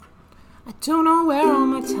I don't know where all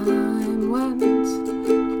my time went.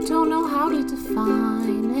 I don't know how to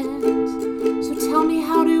define it. So tell me,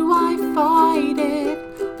 how do I fight it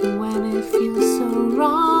when it feels so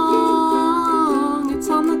wrong?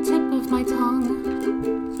 It's on the tip of my tongue.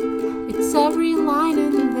 It's every line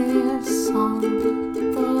in this song.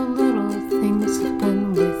 The little things have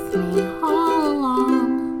been with me all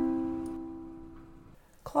along.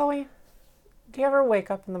 Chloe, do you ever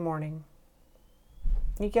wake up in the morning?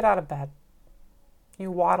 You get out of bed.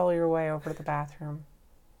 You waddle your way over to the bathroom.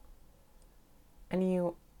 And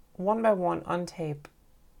you, one by one, untape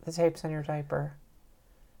the tapes on your diaper.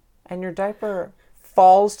 And your diaper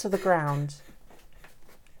falls to the ground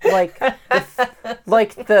like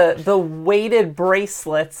the weighted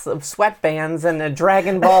bracelets of sweatbands in a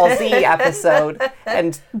Dragon Ball Z episode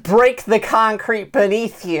and break the concrete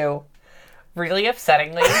beneath you. Really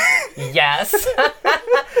upsettingly, yes.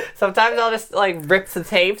 Sometimes I'll just rip the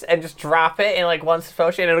tapes and just drop it in one slow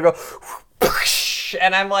motion and it'll go whoosh,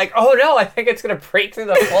 and I'm like, oh no, I think it's gonna break through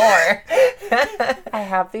the floor. I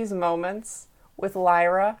have these moments with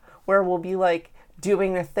Lyra where we'll be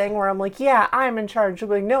doing a thing where I'm like, yeah, I'm in charge. She'll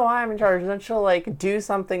be like, no, I'm in charge. And then she'll do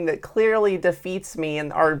something that clearly defeats me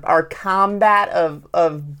in our combat of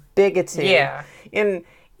bigotry. Yeah. In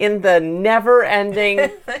the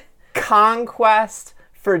never-ending conquest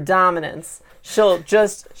for dominance. She'll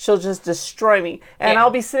just destroy me. And Yeah.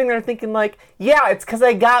 I'll be sitting there thinking yeah, it's because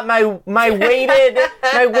I got my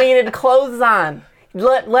weighted clothes on.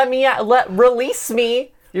 Release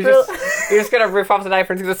me. You're just gonna rip off the knife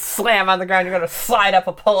and it's gonna slam on the ground. You're gonna slide up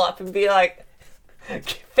a pull-up and be like,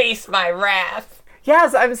 face my wrath.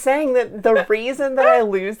 Yes, I'm saying that the reason that I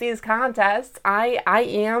lose these contests, I'm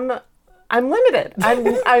limited.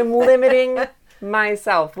 I'm limiting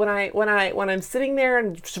myself when I'm sitting there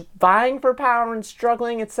and vying for power and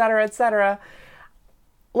struggling, etc., etc.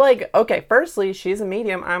 Okay, firstly, she's a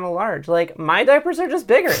medium, I'm a large. My diapers are just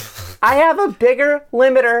bigger. I have a bigger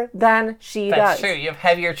limiter than she does. That's true. You have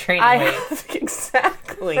heavier training weights.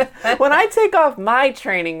 Exactly. When I take off my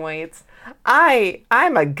training weights,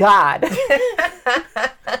 I'm a god.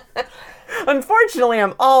 Unfortunately,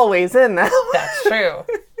 I'm always in them. That's true.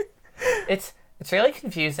 It's really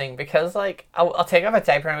confusing because I'll take off a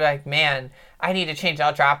diaper and be like, man, I need to change.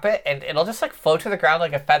 I'll drop it and it'll just float to the ground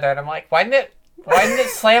like a feather, and I'm like, why didn't it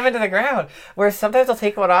slam into the ground? Whereas sometimes I'll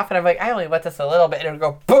take one off and I'm like, I only wet this a little bit, and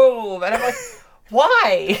it'll go boom, and I'm like,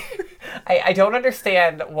 why? I don't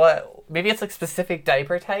understand what. Maybe it's specific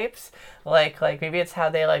diaper types, maybe it's how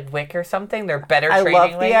they wick or something. They're better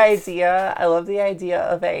training weights. I love the idea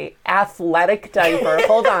of a athletic diaper.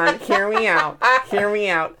 Hold on, hear me out.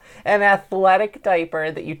 An athletic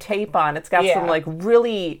diaper that you tape on. It's got some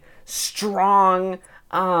really strong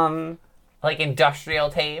industrial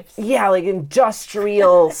tapes. Yeah,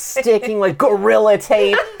 industrial sticking, Gorilla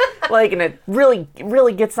Tape. And it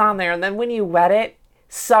really gets on there. And then when you wet it,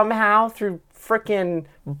 somehow through frickin'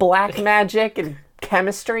 black magic and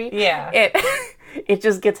chemistry, it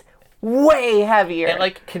just gets way heavier.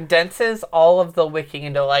 It condenses all of the wicking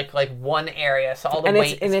into one area, so all the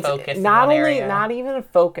weight is focused in one area. Not even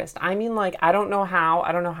focused. I mean, I don't know how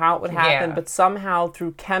it would happen, but somehow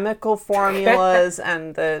through chemical formulas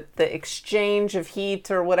and the exchange of heat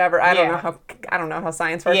or whatever, I don't know how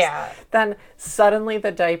science works. Yeah. Then suddenly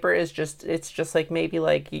the diaper is just maybe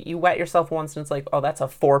you wet yourself once and it's oh, that's a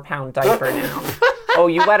 4-pound diaper now. Oh,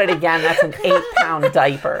 you wet it again, that's an 8-pound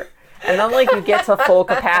diaper. And then you get to full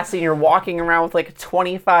capacity and you're walking around with a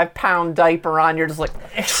 25-pound diaper on. You're just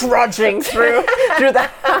trudging through the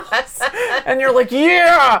house. And you're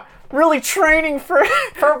yeah, really training for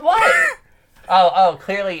what? Oh,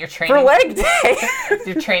 clearly you're training for leg day.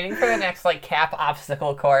 You're training for the next CAP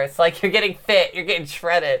obstacle course. You're getting fit, you're getting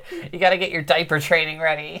shredded. You got to get your diaper training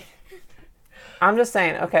ready. I'm just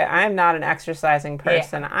saying, okay, I am not an exercising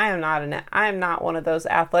person. Yeah. I am not one of those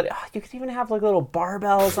athletic. Oh, you could even have little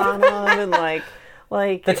barbells on them and the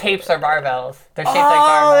tapes are barbells. They're shaped like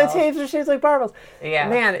barbells. Oh, the tapes are shaped like barbells. Yeah.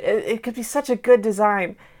 Man, it could be such a good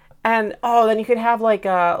design. And then you could have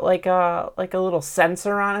a little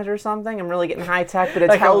sensor on it or something. I'm really getting high tech, but it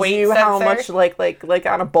tells you how much like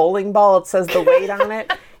on a bowling ball it says the weight on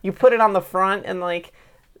it. You put it on the front and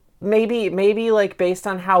maybe based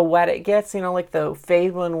on how wet it gets, the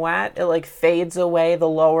fade when wet, it fades away the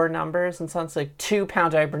lower numbers, and so it's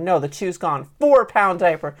 2-pound diaper. No, the 2's gone. 4-pound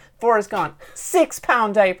diaper. 4 is gone.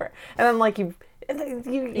 6-pound diaper. And then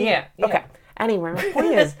you Yeah. Okay. Anyway, my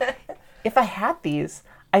point is, if I had these,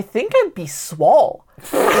 I think I'd be swole.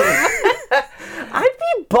 I'd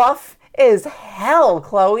be buff as hell,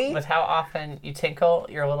 Chloe. With how often you tinkle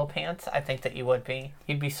your little pants, I think that you would be.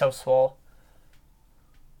 You'd be so swole.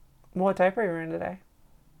 What diaper are you wearing today?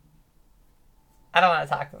 I don't want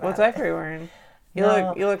to talk about What it. diaper are you wearing? You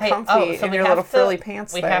No. look Hey, comfy so in we your have little to- frilly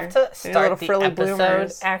pants We there. have to And your little start the frilly episode,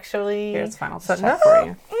 bloomers. actually. Here's final So check no. for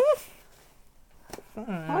you.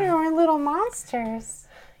 Oh, you're wearing little monsters.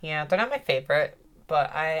 Yeah, they're not my favorite,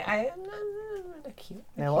 but they're cute.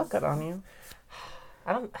 They look good on you.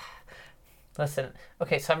 I don't... Listen,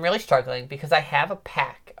 okay, so I'm really struggling because I have a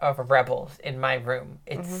pack of Rebels in my room.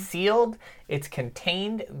 It's sealed, it's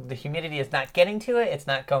contained, the humidity is not getting to it, it's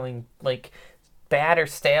not going, like, bad or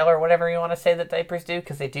stale or whatever you want to say that diapers do,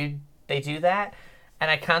 because they do that.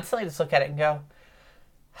 And I constantly just look at it and go,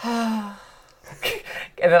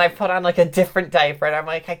 and then I put on like a different diaper and I'm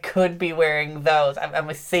like, I could be wearing those.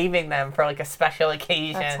 I'm saving them for like a special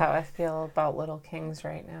occasion. That's how I feel about Little Kings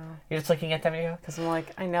right now. You're just looking at them and you go, Because I'm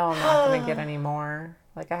like, I know I'm not going to get any more.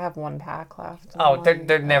 Like, I have one pack left. oh, I'm they're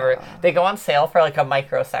like, never, they go on sale for like a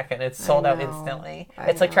microsecond. It's sold out know. instantly. I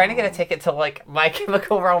It's like trying to get a know. ticket to like My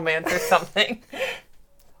Chemical Romance or something.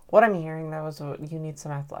 What I'm hearing, though, is you need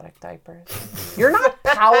some athletic diapers. You're not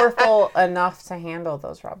powerful enough to handle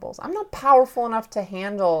those Rebels. I'm not powerful enough to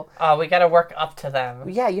handle... Oh, we got to work up to them.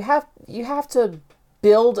 Yeah, you have to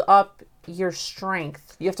build up your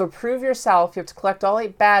strength. You have to prove yourself. You have to collect all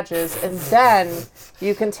 8 badges, and then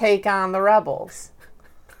you can take on the Rebels.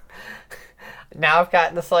 Now I've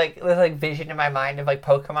got this vision in my mind of like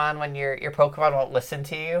Pokemon when your Pokemon won't listen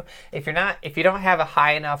to you. If you don't have a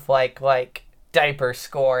high enough like diaper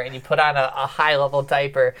score and you put on a high level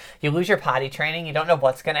diaper, you lose your potty training. You don't know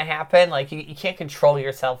what's gonna happen. Like you can't control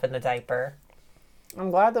yourself in the diaper.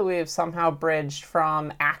 I'm glad that we've somehow bridged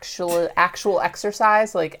from actual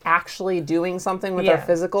exercise, like actually doing something with our Yeah.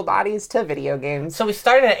 physical bodies, to video games. So we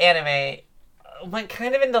started at anime, went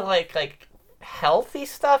kind of into like healthy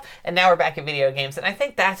stuff, and now we're back at video games, and I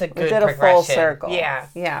think that's a good We did a progression. full circle. Yeah.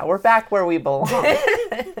 Yeah, we're back where we belong.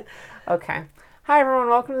 Okay. Hi, everyone.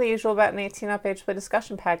 Welcome to the usual Bet and 18 Up Age Play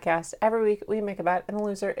discussion podcast. Every week, we make a bet, and the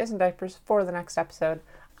loser is in diapers for the next episode.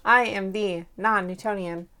 I am the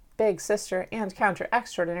non-Newtonian big sister and counter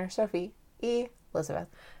extraordinaire, Sophie Elizabeth.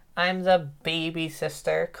 I'm the baby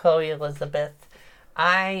sister, Chloe Elizabeth.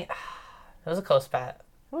 It was a close bet.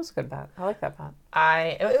 That was a good bet. I like that bet.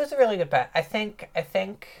 It was a really good bet. I think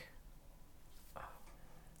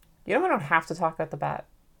You know, I don't have to talk about the bet.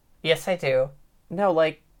 yes, I do. No,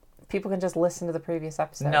 like, people can just listen to the previous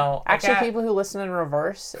episode. No, Actually, people who listen in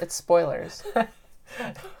reverse, it's spoilers.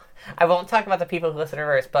 I won't talk about the people who listen to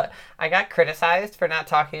reverse, but I got criticized for not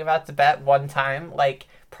talking about the bet one time, like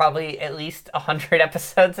probably at least 100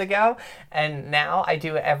 episodes ago, and now I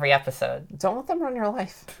do it every episode. Don't let them run your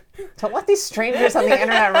life. Don't let these strangers on the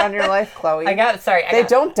internet run your life, Chloe. They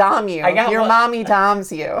don't dom you. Your mommy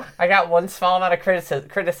doms you. I got one small amount of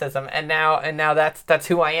criticism, and now that's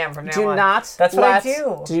who I am from now on. That's what I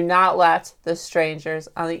do. Do not let the strangers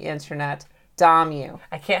on the internet dom you.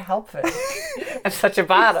 I can't help it. I'm such a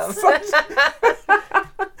bottom.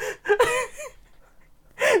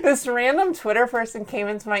 This random Twitter person came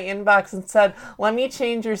into my inbox and said, "Let me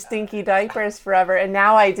change your stinky diapers forever," and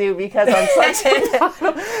now I do because I'm such a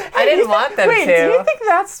bottom. I didn't want them Wait, to. do you think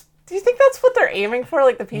that's what they're aiming for?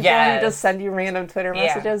 Like the people Yes. who just send you random Twitter Yeah.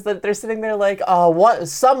 messages that they're sitting there like, oh, what?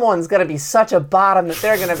 Someone's gonna be such a bottom that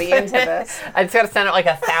they're gonna be into this. I just gotta send out like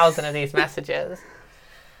 1,000 of these messages.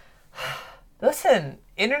 Listen,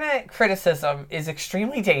 internet criticism is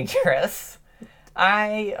extremely dangerous.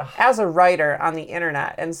 As a writer on the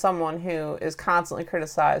internet and someone who is constantly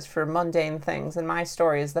criticized for mundane things in my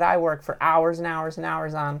stories that I work for hours and hours and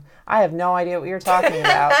hours on, I have no idea what you're talking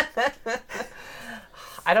about.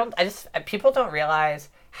 People don't realize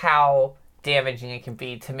how damaging it can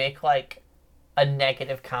be to make like a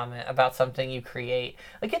negative comment about something you create.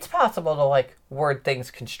 Like it's possible to like word things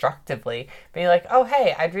constructively, be like, oh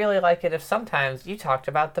hey, I'd really like it if sometimes you talked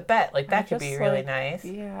about the bet. Like that could be really nice.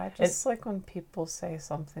 Yeah, I just like when people say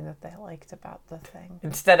something that they liked about the thing.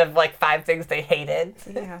 Instead of like 5 things they hated.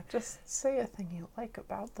 Yeah, just say a thing you like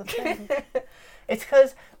about the thing. It's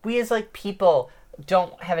because we as like people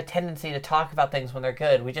don't have a tendency to talk about things when they're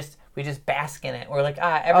good. We just bask in it. We're like,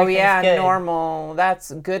 everything's good. Normal.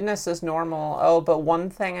 Goodness is normal. Oh, but one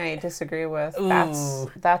thing I disagree with.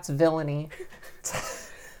 Ooh. That's villainy.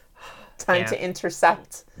 Time to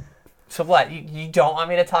intercept. So what? You don't want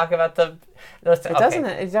me to talk about the... Listen, It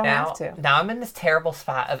doesn't. You don't have to. Now I'm in this terrible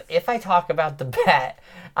spot of if I talk about the bet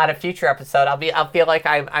on a future episode, I'll feel like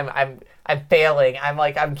I'm failing.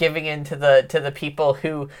 I'm giving in to the people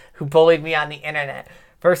who bullied me on the internet.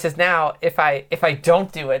 Versus now, if I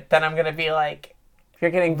don't do it, then I'm gonna be like,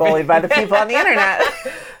 You're getting bullied by the people on the internet.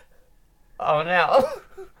 oh no.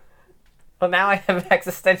 Well, now I have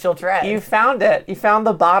existential dread. You found it. You found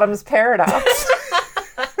the bottom's paradox.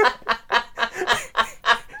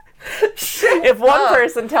 If one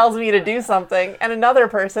person tells me to do something and another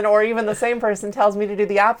person or even the same person tells me to do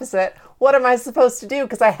the opposite, what am I supposed to do?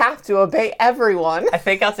 Because I have to obey everyone. I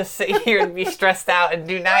think I'll just sit here and be stressed out and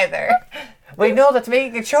do neither. Wait, no, that's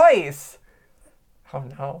making a choice. Oh,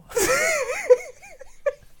 no.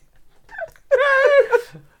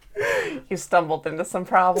 You stumbled into some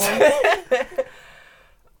problems.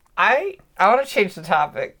 I want to change the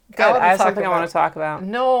topic. Good. I have something I want to talk about.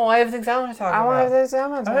 No, I have things I want to talk about. I want to say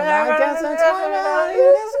something. I guess it's time about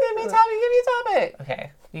you. Just give me a topic. Give me a topic.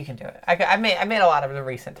 Okay, you can do it. I made a lot of the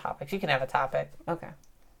recent topics. You can have a topic. Okay.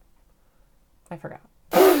 I forgot.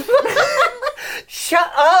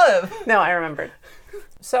 Shut up! No, I remembered.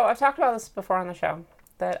 So I've talked about this before on the show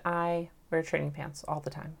that I wear training pants all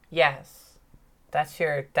the time. Yes, that's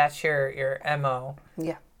your MO.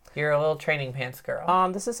 Yeah. You're a little training pants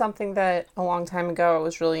girl. This is something that a long time ago I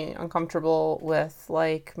was really uncomfortable with,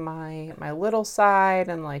 like my little side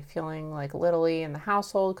and like feeling like littly in the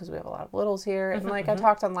household because we have a lot of littles here. And like I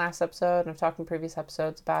talked on last episode and I've talked in previous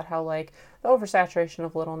episodes about how like the oversaturation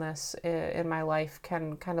of littleness in my life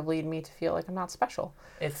can kind of lead me to feel like I'm not special.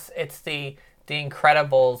 It's the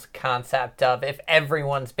Incredibles concept of if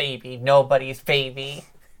everyone's baby, nobody's baby.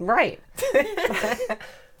 Right.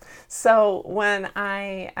 So when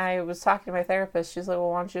I was talking to my therapist, she's like,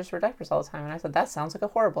 well, why don't you just wear diapers all the time? And I said, that sounds like a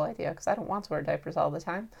horrible idea because I don't want to wear diapers all the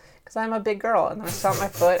time because I'm a big girl. And then I stomped my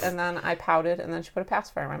foot and then I pouted and then she put a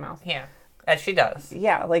pacifier in my mouth. Yeah, as she does.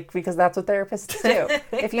 Yeah, like because that's what therapists do.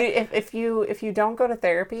 if you don't go to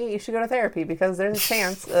therapy, you should go to therapy because there's a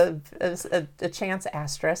chance a chance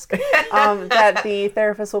asterisk that the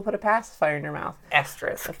therapist will put a pacifier in your mouth.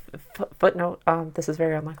 Asterisk. Footnote. This is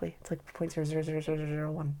very unlikely. It's like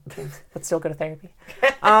 0.00001, but still go to therapy.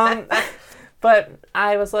 But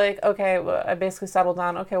I was like, okay, well, I basically settled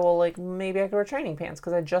on, okay, well, like maybe I could wear training pants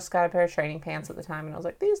because I just got a pair of training pants at the time, and I was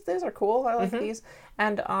like, these are cool. I like these.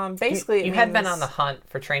 And basically, you had been on the hunt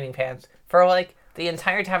for training pants for like the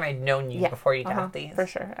entire time I'd known you before you got these. For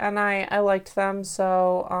sure. And I liked them,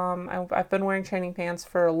 so I've been wearing training pants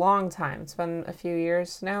for a long time. It's been a few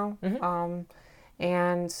years now.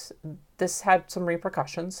 And this had some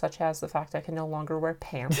repercussions, such as the fact I can no longer wear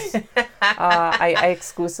pants. I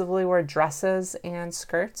exclusively wear dresses and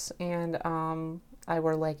skirts, and I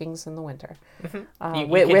wear leggings in the winter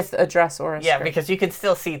with a dress or a skirt. Yeah, because you can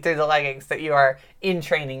still see through the leggings that you are in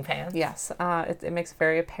training pants. Yes, it makes it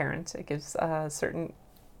very apparent. It gives certain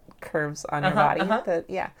curves on your body.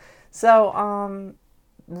 So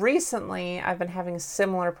recently, I've been having a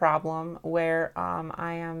similar problem where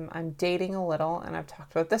I'm dating a little, and I've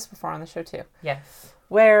talked about this before on the show too. Yes.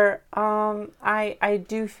 Where I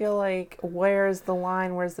do feel like where's the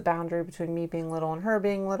line, where's the boundary between me being little and her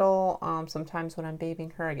being little? Sometimes when I'm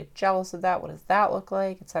babying her, I get jealous of that. What does that look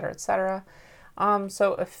like, et cetera, et cetera.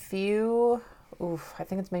 So I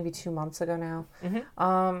think it's maybe 2 months ago now.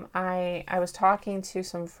 I was talking to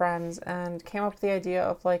some friends and came up with the idea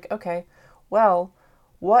of like, okay, well,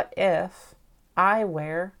 what if I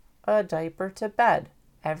wear a diaper to bed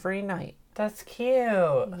every night? That's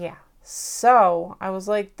cute. Yeah. So I was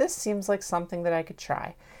like, this seems like something that I could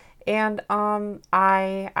try. And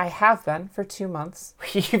I have been for 2 months.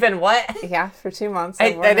 You've been what? Yeah, for 2 months.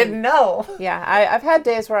 I didn't know. Yeah, I've had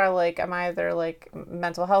days where I'm either like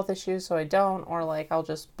mental health issues, so I don't, or like I'll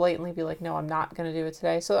just blatantly be like, no, I'm not going to do it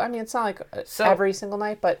today. So, I mean, it's not like every single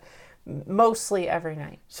night, but mostly every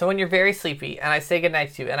night. So when you're very sleepy and I say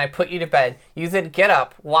goodnight to you and I put you to bed, you then get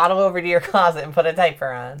up, waddle over to your closet and put a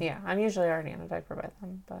diaper on. Yeah, I'm usually already in a diaper by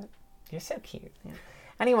then, but... You're so cute. Yeah.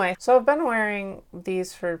 Anyway, so I've been wearing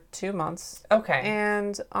these for 2 months. Okay.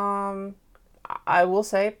 And I will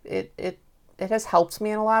say it has helped me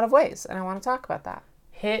in a lot of ways, and I want to talk about that.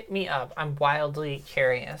 Hit me up. I'm wildly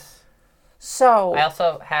curious. So I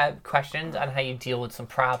also had questions on how you deal with some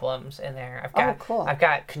problems in there. Cool. I've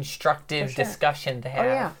got constructive discussion to have. Oh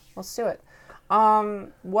yeah, let's do it.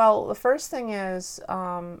 Well, the first thing is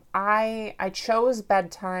I chose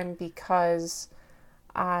bedtime because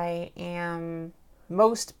I am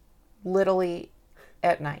most literally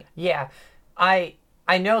at night. Yeah, I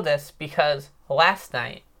know this because last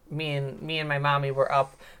night me and my mommy were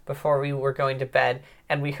up before we were going to bed,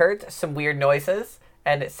 and we heard some weird noises.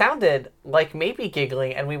 And it sounded like maybe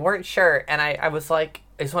giggling, and we weren't sure. And I was like,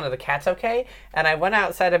 is one of the cats okay? And I went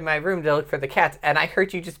outside of my room to look for the cats, and I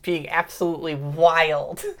heard you just being absolutely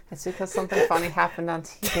wild. It's because something funny happened on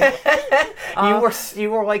TV. You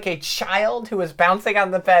were like a child who was bouncing on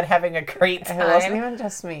the bed having a great time. It wasn't even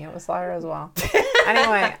just me. It was Lyra as well.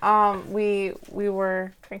 Anyway, we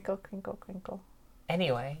were crinkle, crinkle, crinkle.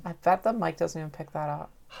 Anyway, I bet the mic doesn't even pick that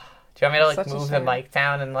up. do you want me to like Such a move the shame. mic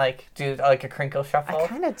down and like do like a crinkle shuffle? I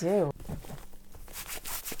kind of do.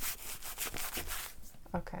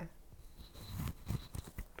 Okay.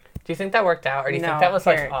 Do you think that worked out, or do you No, think that was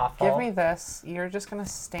here, like awful? Give me this. You're just gonna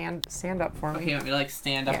stand up for me. Okay, you want me to like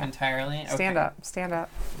stand up Yeah. entirely? Stand Okay. up. Stand up.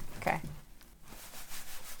 Okay.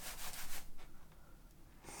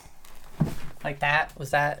 Like that?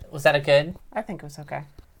 Was that a good? I think it was okay.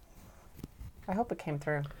 I hope it came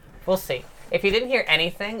through. We'll see. If you didn't hear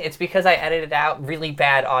anything, it's because I edited out really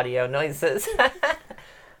bad audio noises.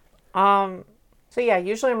 So yeah,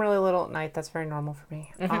 usually I'm really little at night. That's very normal for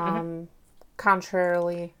me.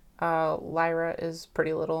 Contrarily, Lyra is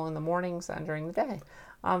pretty little in the mornings and during the day.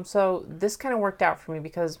 So this kind of worked out for me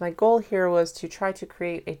because my goal here was to try to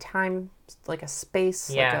create a time, like a space,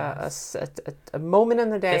 Yes. like a moment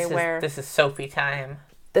in the day where this is Sophie time.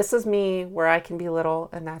 this is me, where I can be little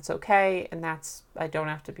and that's okay, and that's, I don't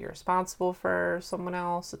have to be responsible for someone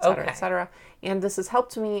else, etc., Okay. etc. And this has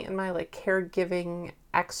helped me in my like caregiving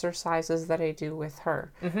exercises that I do with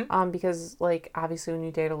her. Because like obviously when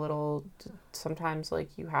you date a little, sometimes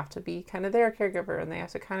like you have to be kind of their caregiver and they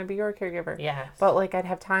have to kind of be your caregiver. Yes. But like I'd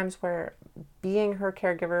have times where being her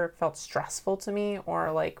caregiver felt stressful to me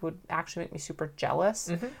or like would actually make me super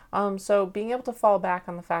jealous. So being able to fall back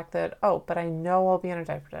on the fact that, oh, but I know I'll be in a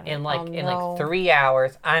diaper today. In I'll like know- 3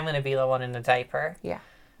 hours, I'm gonna be the one in the diaper. Yeah.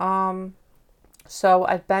 So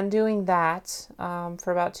I've been doing that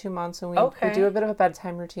for about 2 months, and we Okay. do a bit of a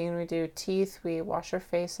bedtime routine. We do teeth, we wash our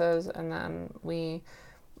faces, and then we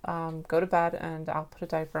go to bed, and I'll put a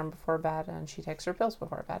diaper on before bed, and she takes her pills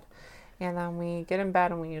before bed. And then we get in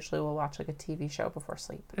bed, and we usually will watch like a TV show before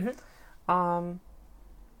sleep.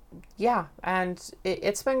 Yeah, and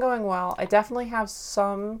it's been going well. I definitely have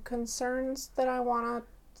some concerns that I want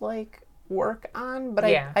to like work on, but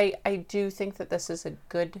Yeah. I do think that this is a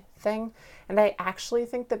good thing. And I actually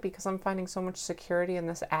think that because I'm finding so much security in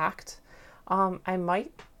this act, I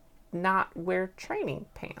might not wear training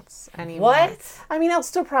pants anymore. What? I mean, I'll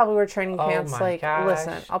still probably wear training Oh pants. my Like, gosh.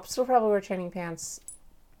 listen, I'll still probably wear training pants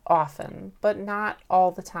often, but not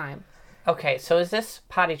all the time. Okay, so is this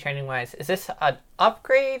potty training wise? Is this an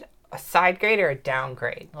upgrade, a side grade, or a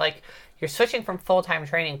downgrade? Like you're switching from full time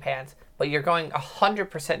training pants, but you're going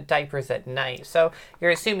 100% diapers at night. So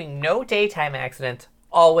you're assuming no daytime accidents,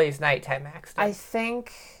 always nighttime accidents.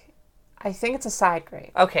 I think it's a side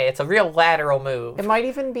grade. Okay, it's a real lateral move. It might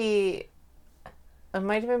even be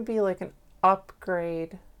like an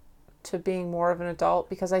upgrade to being more of an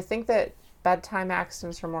adult, because I think that bedtime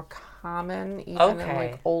accidents are more common even in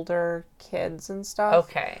like older kids and stuff.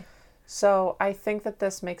 Okay. So I think that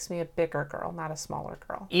this makes me a bigger girl, not a smaller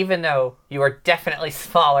girl. Even though you are definitely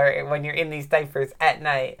smaller when you're in these diapers at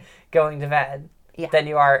night going to bed than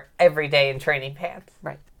you are every day in training pants.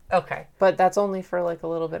 Right. Okay. But that's only for like a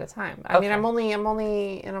little bit of time. I mean, Okay. I'm only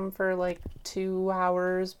in them for like 2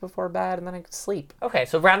 hours before bed, and then I could sleep. Okay,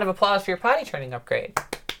 so round of applause for your potty training upgrade.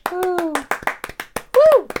 Woo!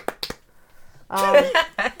 Woo!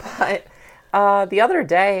 But the other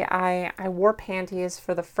day, I wore panties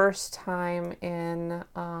for the first time in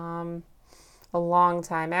a long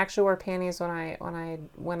time. I actually wore panties when I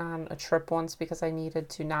went on a trip once because I needed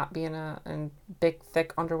to not be in big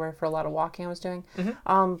thick underwear for a lot of walking I was doing.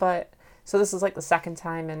 But so this is like the second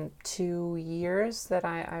time in 2 years that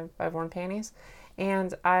I've worn panties,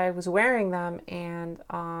 and I was wearing them, and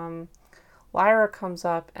Lyra comes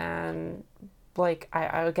up and like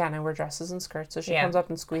I wear dresses and skirts, so she comes up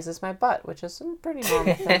and squeezes my butt, which is a pretty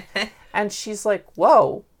normal thing. And she's like,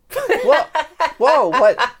 "Whoa, whoa,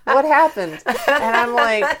 what happened?" And I'm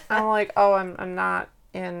like, "Oh, I'm not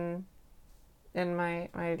in my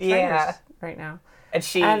trainers right now." And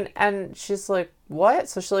she and she's like, "What?"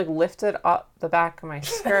 So she like lifted up the back of my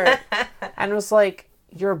skirt and was like,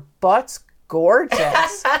 "Your butt's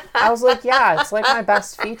gorgeous." I was like, "Yeah, it's like my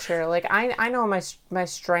best feature. Like I know my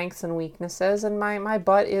strengths and weaknesses, and my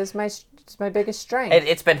butt is my biggest strength."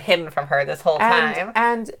 it's been hidden from her this whole time.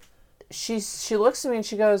 And she looks at me and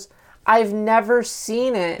she goes, "I've never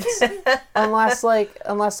seen it unless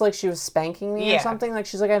she was spanking me or something. Like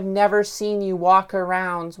she's like, I've never seen you walk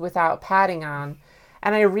around without padding on."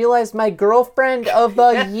 And I realized my girlfriend of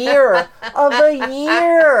the year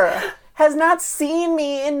has not seen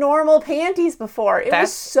me in normal panties before. It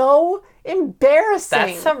was so embarrassing.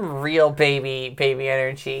 That's some real baby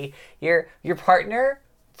energy. Your partner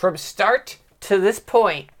from start to this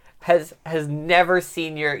point has never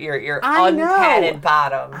seen your unpadded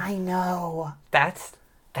bottom. I know. That's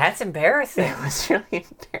embarrassing. It was really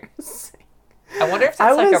embarrassing. I wonder if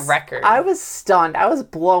that's like a record. I was stunned. I was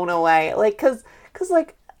blown away. Like, cause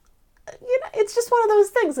like, it's just one of those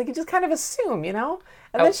things. Like, you just kind of assume, And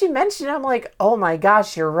then she mentioned it. I'm like, oh my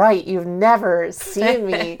gosh, you're right. You've never seen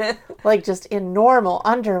me like just in normal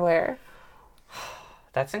underwear.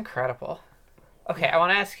 That's incredible. Okay, I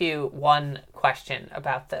want to ask you one question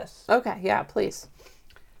about this. Okay, yeah, please.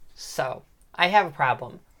 So, I have a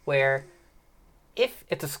problem where if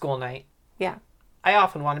it's a school night, yeah, I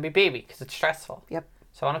often want to be baby because it's stressful. Yep.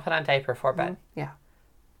 So I want to put on diaper before bed. Yeah.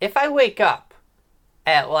 If I wake up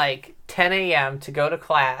at like 10 a.m. to go to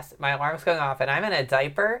class, my alarm's going off, and I'm in a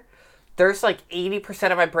diaper, there's like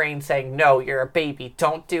 80% of my brain saying, no, you're a baby.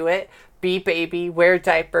 Don't do it. Be baby. Wear a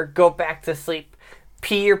diaper. Go back to sleep.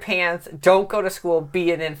 Pee your pants. Don't go to school.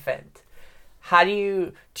 Be an infant. How do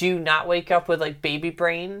you not wake up with like baby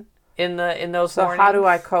brain in those So mornings? how do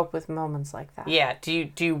I cope with moments like that? Yeah. Do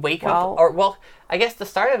you wake up I guess the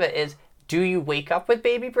start of it is, do you wake up with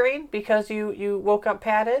baby brain because you woke up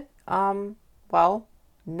padded? Well,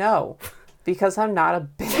 no. Because I'm not a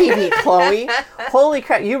baby, Chloe. Holy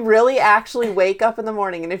crap. You really actually wake up in the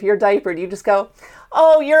morning, and if you're diapered, you just go,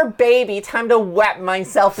 oh, you're a baby. Time to wet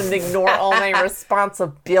myself and ignore all my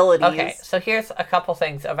responsibilities. Okay, so here's a couple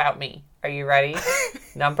things about me. Are you ready?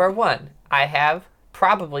 Number one, I have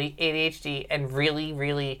probably ADHD and really,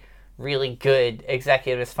 really, really good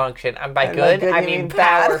executive dysfunction. And by good, I mean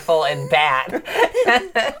powerful and bad.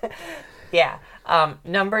 Yeah.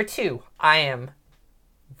 Number two, I am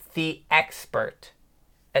the expert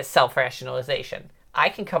at self-rationalization. I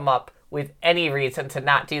can come up with any reason to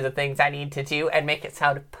not do the things I need to do and make it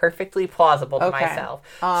sound perfectly plausible to myself.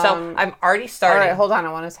 So I'm already starting. All right, hold on.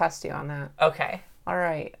 I want to test you on that. Okay. All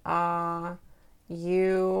right.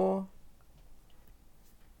 You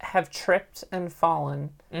have tripped and fallen.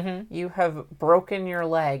 Mm-hmm. You have broken your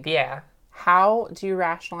leg. Yeah. How do you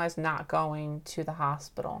rationalize not going to the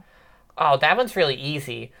hospital? Oh, that one's really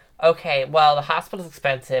easy. Okay, well, the hospital's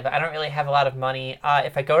expensive. I don't really have a lot of money.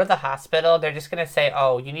 If I go to the hospital, they're just going to say,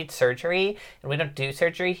 oh, you need surgery, and we don't do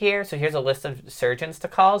surgery here, so here's a list of surgeons to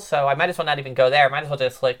call. So I might as well not even go there. I might as well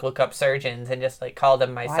just, look up surgeons and just, call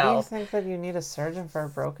them myself. Why do you think that you need a surgeon for a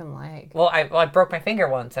broken leg? Well, I broke my finger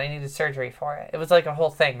once, and I needed surgery for it. It was, a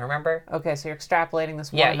whole thing, remember? Okay, so you're extrapolating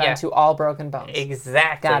this one event to all broken bones.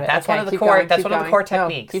 Exactly. Got it. That's okay, one of the core. That's one of the core No,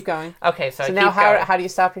 techniques. keep going. Okay, so now how do you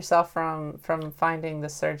stop yourself from finding the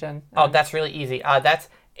surgeon? Oh, that's really easy. That's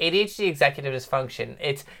ADHD executive dysfunction.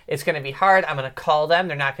 It's going to be hard. I'm going to call them.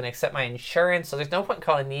 They're not going to accept my insurance, so there's no point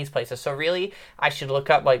calling these places. So really, I should look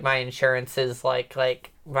up my insurance's my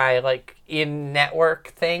in-network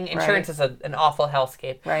thing. Insurance is an awful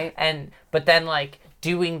hellscape. Right. But then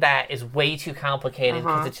doing that is way too complicated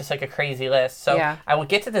because it's just a crazy list. So I will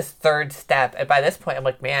get to this third step, and by this point, I'm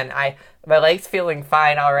like, man, my leg's feeling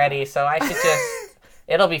fine already, so I should just.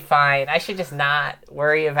 It'll be fine. I should just not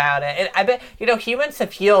worry about it. And I bet humans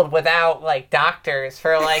have healed without doctors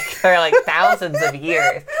for thousands of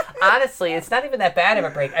years. Honestly, it's not even that bad of a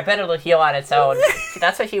break. I bet it'll heal on its own.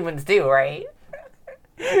 That's what humans do, right?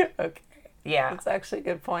 Okay. Yeah. That's actually a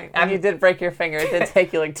good point. And you did break your finger. It did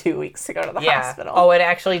take you 2 weeks to go to the hospital. Oh, it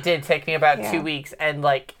actually did take me about 2 weeks, and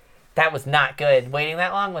that was not good. Waiting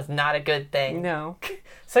that long was not a good thing. No.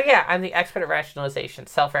 So yeah, I'm the expert at rationalization,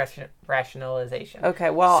 self-rationalization. Okay,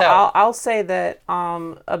 well, I'll say that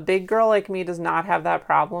a big girl like me does not have that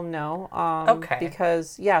problem, no. Okay.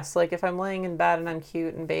 Because, yes, if I'm laying in bed and I'm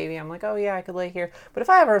cute and baby, I'm like, oh yeah, I could lay here. But if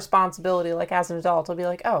I have a responsibility, as an adult, I'll be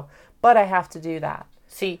like, oh, but I have to do that.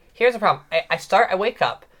 See, here's the problem. I wake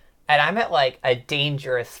up, and I'm at a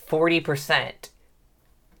dangerous 40%.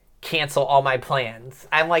 Cancel all my plans.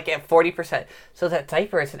 I'm at 40%. So that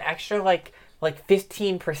diaper is an extra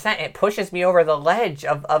 15%. It pushes me over the ledge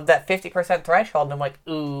of that 50% threshold. And I'm like,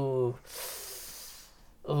 ooh.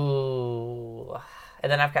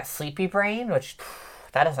 And then I've got sleepy brain, which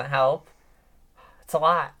that doesn't help. It's a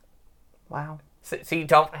lot. Wow. So you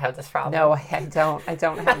don't have this problem? No, I don't. I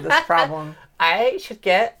don't have this problem. I should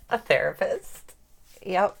get a therapist.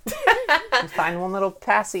 Yep. Find one that'll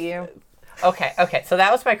pass you. Okay, so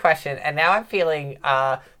that was my question, and now I'm feeling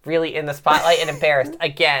really in the spotlight and embarrassed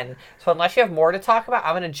again. So unless you have more to talk about,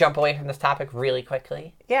 I'm going to jump away from this topic really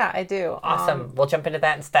quickly. Yeah, I do. Awesome. We'll jump into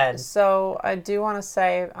that instead. So I do want to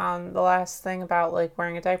say the last thing about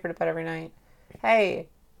wearing a diaper to bed every night. Hey,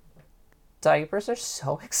 diapers are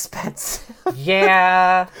so expensive.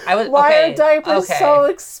 Yeah. Why are diapers so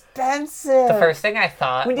expensive? The first thing I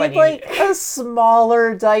thought we need a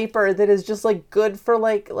smaller diaper that is just good for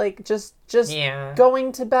just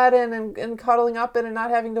going to bed in and cuddling up in and not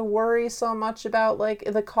having to worry so much about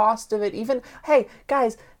the cost of it. Even, hey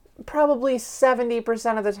guys, probably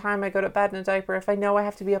 70% of the time I go to bed in a diaper. If I know I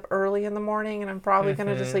have to be up early in the morning and I'm probably going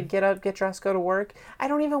to just like get up, get dressed, go to work, I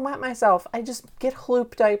don't even wet myself. I just get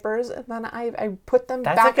Hloop diapers and then I put them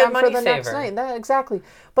That's back a good on for money the next saver. night. Exactly.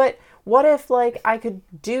 But what if like I could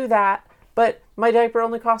do that, but my diaper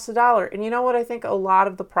only costs $1? And you know what I think a lot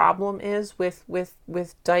of the problem is with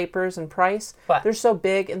diapers and price? What? They're so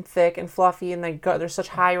big and thick and fluffy and they're such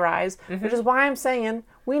high rise, which is why I'm saying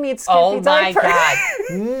we need skimpy Oh my diaper.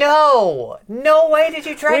 God! No way did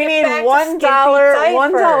you drag We it need back to $1, skimpy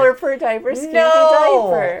diaper. $1 per diaper, skimpy No!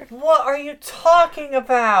 diaper. What are you talking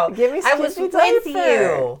about? Give me I was skimpy with diaper.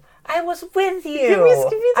 you. I was with you. Give me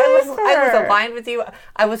skimpy I was diaper. aligned with you.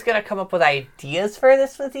 I was gonna come up with ideas for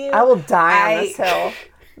this with you. I will die on this hill.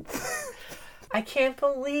 I can't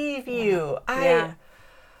believe you. Yeah.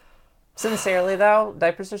 Sincerely though,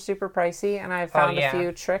 diapers are super pricey, and I've found yeah. a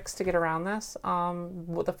few tricks to get around this.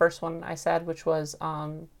 The first one I said, which was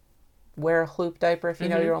wear a Hloop diaper if you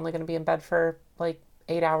know you're only going to be in bed for like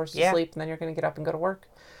 8 hours to sleep, and then you're going to get up and go to work.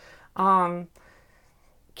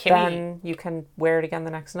 Then you can wear it again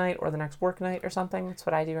the next night or the next work night or something. That's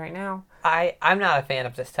what I do right now. I'm not a fan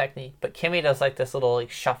of this technique, but Kimmy does like this little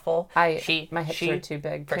like shuffle. My hips are too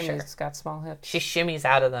big. for Kimmy's sure. got small hips. She shimmies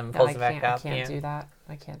out of them, and No, pulls I it back up. I can't do that.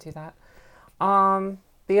 I can't do that.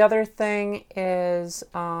 The other thing is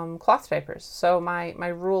cloth diapers. So my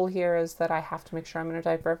rule here is that I have to make sure I'm in a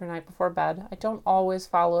diaper every night before bed. I don't always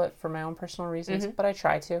follow it for my own personal reasons, but I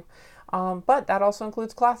try to. But that also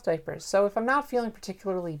includes cloth diapers. So if I'm not feeling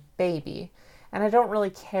particularly baby, and I don't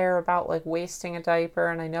really care about like wasting a diaper,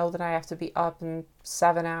 and I know that I have to be up in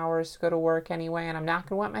 7 hours to go to work anyway, and I'm not going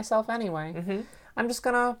to wet myself anyway, I'm just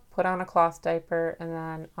going to put on a cloth diaper,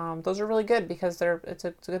 and then those are really good because it's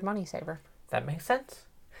a good money saver. That makes sense.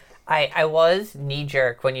 I was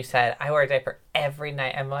knee-jerk when you said, I wear a diaper every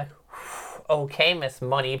night. I'm like, okay, Miss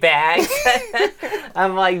Moneybags.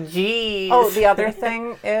 I'm like, geez. Oh, the other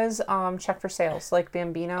thing is check for sales. Like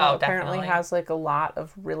Bambino apparently definitely. has like a lot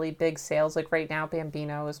of really big sales. Like right now,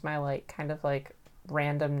 Bambino is my like kind of like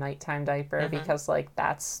random nighttime diaper because like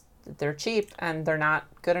they're cheap and they're not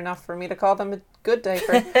good enough for me to call them a good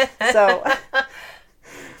diaper. So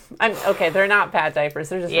they're not bad diapers.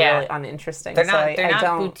 They're just really uninteresting. They're not, so they're I not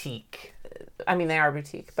don't, boutique. I mean, they are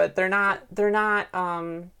boutique, but they're not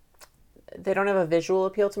they don't have a visual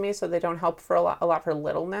appeal to me, so they don't help for a lot for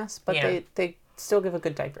littleness, but they still give a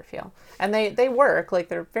good diaper feel. And they work, like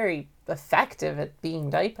they're very effective at being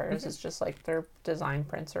diapers. It's just like their design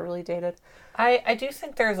prints are really dated. I do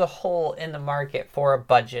think there's a hole in the market for a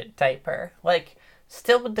budget diaper. Like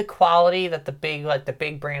still with the quality that the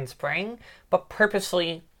big brands bring, but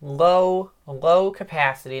purposely low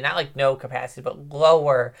capacity, not like no capacity, but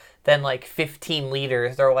lower than like 15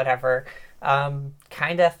 liters or whatever.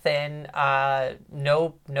 Kind of thin,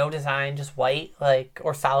 no design, just white, like,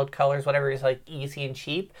 or solid colors, whatever is like easy and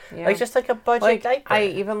cheap. Yeah. Like just like a budget diaper. I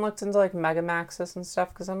even looked into like Megamaxes and stuff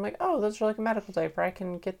because I'm like, oh, those are like a medical diaper. I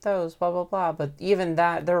can get those, blah, blah, blah. But even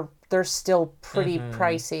that, they're still pretty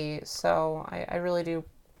pricey. So I really do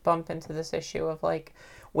bump into this issue of like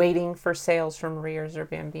waiting for sales from Rears or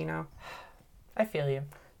Bambino. I feel you.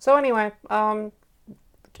 So anyway,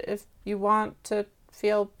 if you want to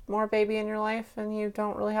feel more baby in your life and you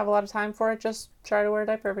don't really have a lot of time for it, just try to wear a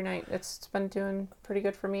diaper every night. It's been doing pretty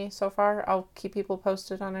good for me so far. I'll keep people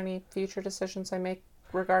posted on any future decisions I make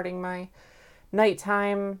regarding my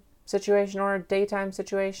nighttime situation or daytime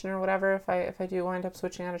situation or whatever. If I do wind up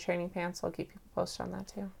switching out of training pants, I'll keep people posted on that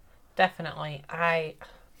too. Definitely.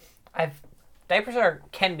 Diapers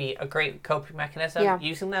can be a great coping mechanism. Yeah.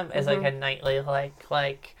 Using them as like a nightly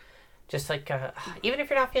like just like even if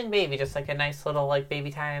you're not feeling baby, just like a nice little like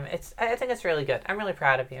baby time. I think it's really good. I'm really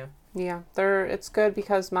proud of you. Yeah, it's good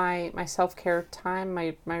because my self-care time,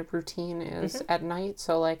 my routine is at night.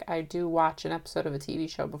 So like I do watch an episode of a TV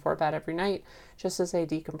show before bed every night just as a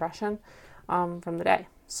decompression from the day.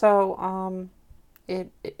 So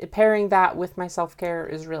pairing that with my self-care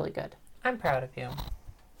is really good. I'm proud of you.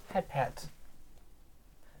 Head pats.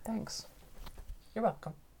 Thanks. You're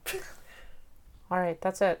welcome. All right,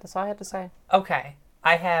 that's it. That's all I had to say. Okay,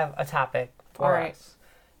 I have a topic for us.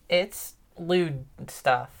 It's lewd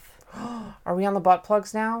stuff. Are we on the butt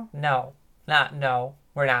plugs now? No,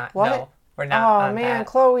 we're not. What? No, we're not. Oh on man, that.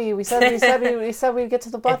 Chloe, we said we'd get to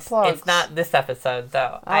the butt plugs. It's not this episode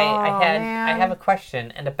though. I have a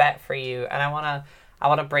question and a bet for you, and I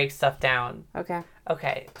wanna break stuff down. Okay.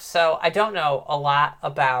 Okay, so I don't know a lot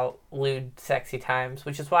about lewd sexy times,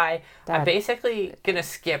 which is why I'm basically gonna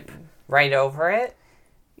skip right over it.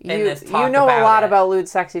 You know a lot about lewd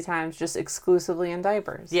sexy times just exclusively in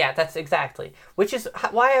diapers. Yeah, that's exactly. Which is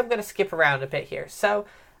why I'm going to skip around a bit here. So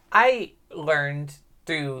I learned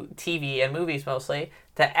through TV and movies mostly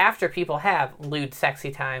that after people have lewd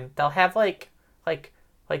sexy time, they'll have like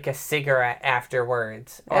a cigarette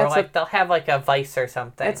afterwards, or they'll have like a vice or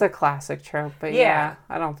something. It's a classic trope, but yeah,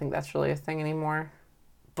 I don't think that's really a thing anymore.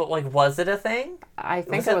 But like, was it a thing? I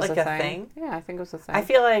think it was like a thing. Yeah, I think it was a thing. I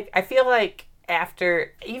feel like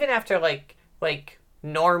after like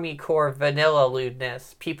normie core vanilla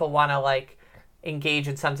lewdness, people want to like engage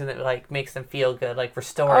in something that like makes them feel good, like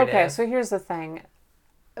restorative. Okay, so here's the thing.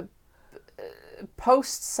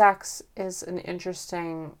 Post-sex is an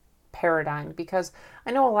interesting paradigm because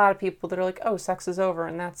I know a lot of people that are like, oh, sex is over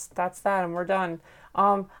and that's that and we're done.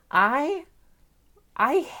 I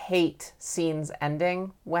hate scenes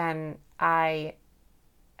ending when I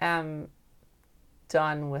am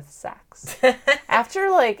done with sex. after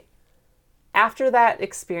that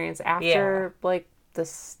experience, like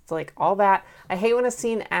this, like all that, I hate when a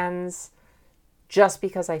scene ends just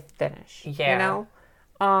because I finish. Yeah. You know?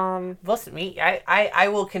 Listen, I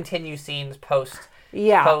will continue scenes post.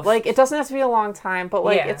 Yeah, post. like it doesn't have to be a long time, but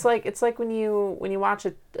like it's like when you watch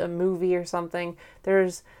a movie or something,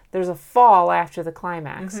 there's a fall after the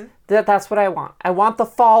climax. Mm-hmm. That's what I want. I want the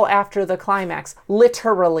fall after the climax,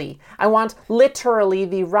 literally. I want literally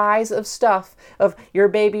the rise of stuff of your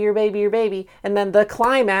baby, and then the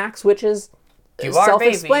climax, which is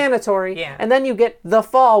self-explanatory. Yeah. And then you get the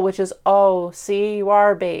fall, which is, oh, see, you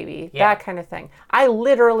are baby. Yeah. That kind of thing. I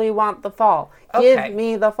literally want the fall. Give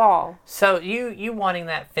me the fall. So you wanting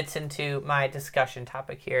that fits into my discussion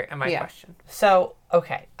topic here and my Yeah. question. So,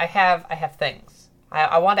 okay, I have things.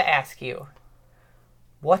 I want to ask you,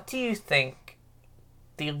 what do you think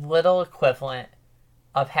the little equivalent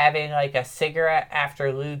of having like a cigarette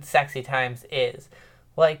after lewd sexy times is?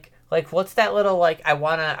 Like what's that little like I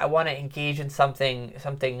wanna engage in something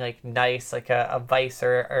like nice, like a vice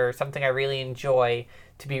or something I really enjoy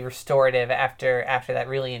to be restorative after that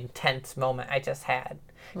really intense moment I just had.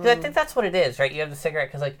 Because I think that's what it is, right? You have the cigarette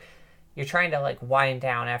because like you're trying to like wind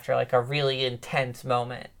down after like a really intense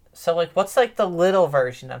moment. So like what's like the little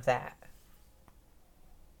version of that?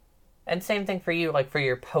 And same thing for you, like for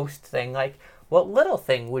your post thing, like what little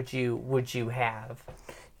thing would you have?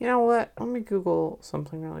 You know what? Let me Google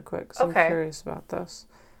something really quick because I'm curious about this.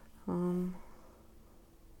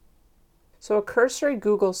 So a cursory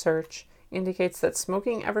Google search indicates that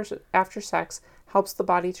smoking after sex helps the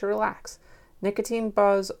body to relax. Nicotine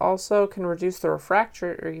buzz also can reduce the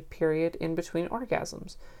refractory period in between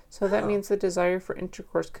orgasms. So that means the desire for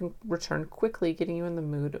intercourse can return quickly, getting you in the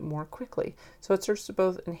mood more quickly. So it serves to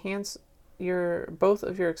both enhance both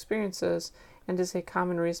of your experiences and is a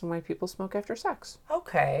common reason why people smoke after sex.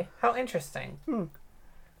 Okay, how interesting.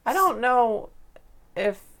 I don't know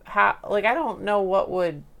I don't know what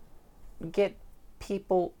would get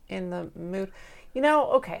people in the mood. You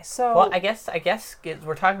know, okay, so well, I guess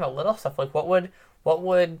we're talking about little stuff. Like what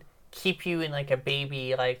would keep you in like a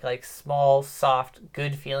baby, like small, soft,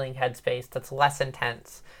 good feeling headspace that's less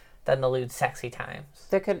intense than the lewd sexy times.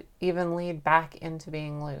 that could even lead back into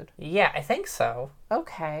being lewd. Yeah, I think so.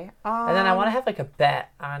 Okay. And then I want to have like a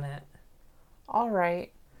bet on it. All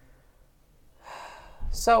right.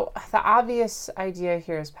 So the obvious idea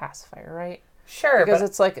here is pacifier, right? Sure, Because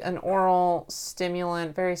it's like an oral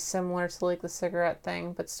stimulant, very similar to like the cigarette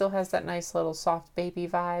thing, but still has that nice little soft baby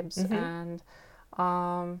vibes. And,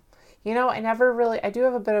 you know, I do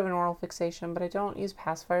have a bit of an oral fixation, but I don't use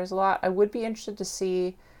pacifiers a lot. I would be interested to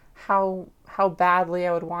see how badly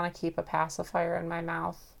I would want to keep a pacifier in my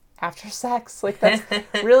mouth after sex. Like, that's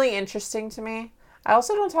really interesting to me. I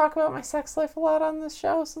also don't talk about my sex life a lot on this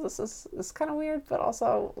show, so this is kind of weird, but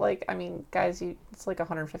also, like, I mean, guys, it's like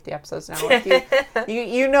 150 episodes now. Like,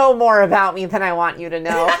 you know more about me than I want you to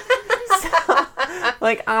know. So,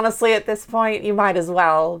 like, honestly, at this point, you might as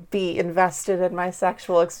well be invested in my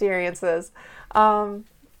sexual experiences. But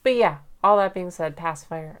yeah, all that being said,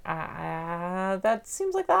 pacifier, that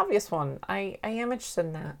seems like the obvious one. I am interested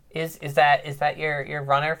in that. Is that your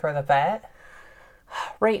runner for the bet?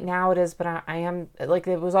 Right now it is, but I am, like,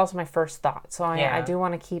 it was also my first thought, so I do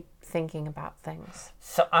want to keep thinking about things.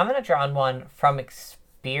 So I'm going to draw on one from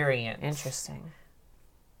experience. Interesting.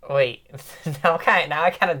 Wait, now I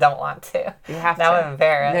kind of don't want to. You have now to. I'm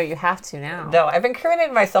embarrassed. No, you have to now. No, I've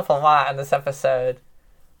incriminated myself a lot on this episode.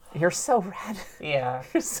 You're so red. Yeah.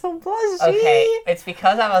 You're so blushy. Okay, it's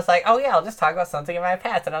because I was like, oh yeah, I'll just talk about something in my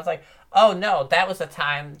past. And I was like, oh no, that was a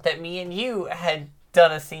time that me and you had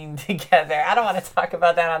done a scene together. I don't want to talk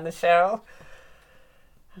about that on the show.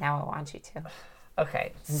 Now I want you to.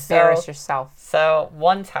 Okay. Embarrass yourself. So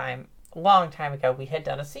one time, a long time ago, we had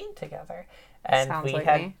done a scene together. And Sounds we like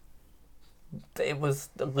had me. It was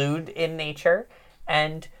lewd in nature,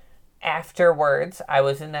 and afterwards, I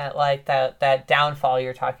was in that like that downfall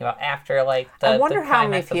you're talking about. After like the I wonder the how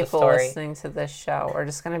many climax of the people story. listening to this show are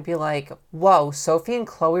just going to be like, "Whoa, Sophie and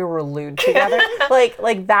Chloe were lewd together."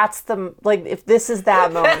 like that's the like if this is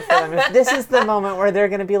that moment for them, if this is the moment where they're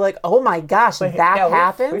going to be like, "Oh my gosh, that Yeah,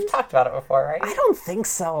 happened." We've talked about it before, right? I don't think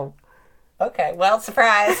so. Okay, well,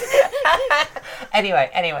 surprise.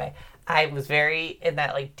 Anyway, I was very in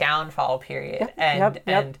that like downfall period, and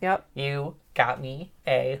Yep. you got me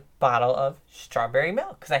a bottle of strawberry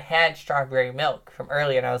milk because I had strawberry milk from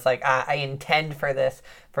earlier, and I was like, I intend for this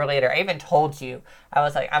for later. I even told you I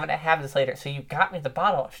was like, I'm gonna have this later. So you got me the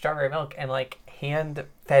bottle of strawberry milk and like hand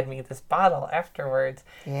fed me this bottle afterwards,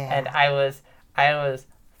 Yeah. and I was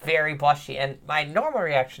very blushy. And my normal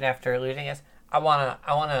reaction after losing is I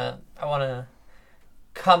wanna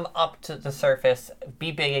come up to the surface,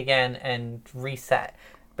 be big again, and reset.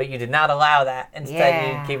 But you did not allow that. Instead,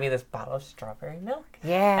 Yeah. you gave me this bottle of strawberry milk.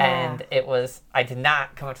 Yeah. And I did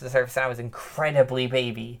not come up to the surface, and I was incredibly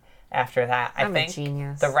baby after that. I'm I a think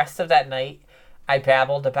genius. the rest of that night, I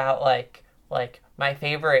babbled about like my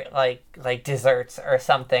favorite like desserts or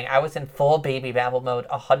something. I was in full baby babble mode,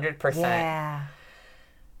 100%. Yeah.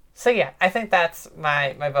 So yeah, I think that's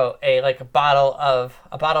my vote. A bottle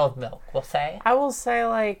of milk, we'll say. I will say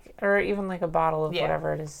like, or even like a bottle of Yeah.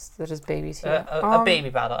 whatever it is that is baby to you. A baby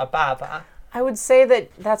bottle, a baba. I would say that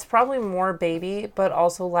that's probably more baby, but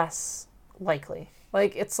also less likely.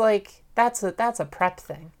 Like it's like that's a prep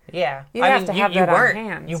thing. Yeah, You have to have that on weren't,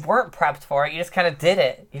 hand. You weren't prepped for it. You just kind of did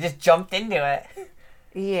it. You just jumped into it.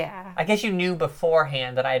 Yeah. I guess you knew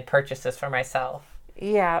beforehand that I had purchased this for myself.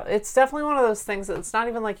 Yeah, it's definitely one of those things that it's not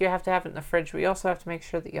even like you have to have it in the fridge, but you also have to make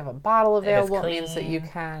sure that you have a bottle available. It means that you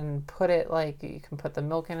clean. can put it like you can put the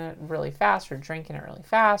milk in it really fast or drink in it really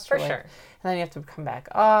fast. For or, like, sure. And then you have to come back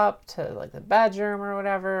up to like the bedroom or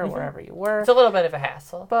whatever, or wherever you were. It's a little bit of a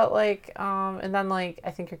hassle. But like, and then like I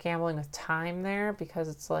think you're gambling with time there because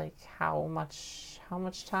it's like how much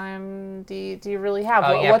time do you really have?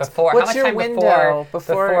 Oh yeah, What's how much your time window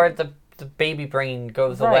before the baby brain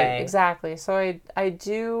goes right, away? Exactly. So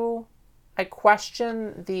I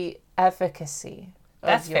question the efficacy.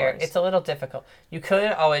 That's of fair. yours. It's a little difficult. You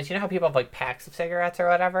could always, you know how people have like packs of cigarettes or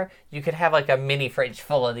whatever? You could have like a mini fridge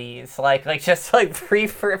full of these, like just like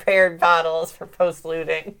pre-prepared bottles for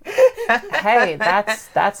post-looting. Hey,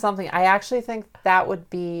 that's something. I actually think that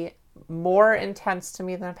would be more intense to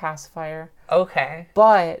me than a pacifier. Okay.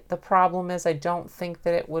 But the problem is I don't think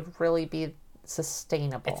that it would really be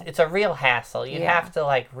sustainable. It's a real hassle. You'd Yeah. have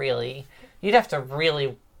to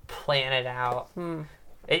really plan it out.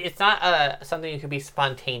 It's not something you could be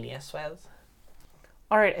spontaneous with.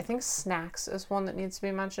 All right, I think snacks is one that needs to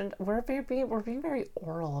be mentioned. We're being very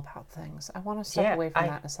oral about things. I want to step away from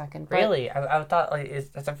that in a second. But Really, I thought like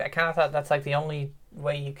I kind of thought that's like the only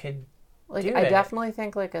way you could. like do I it. definitely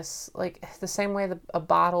think like like the same way a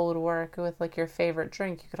bottle would work with like your favorite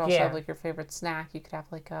drink. You could also Yeah. have like your favorite snack. You could have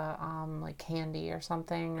like a like candy or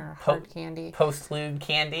something or hard candy. Post-lewd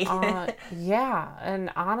candy. Yeah,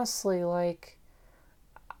 and honestly, like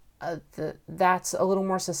that's a little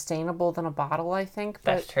more sustainable than a bottle, I think.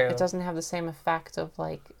 But That's true. it doesn't have the same effect of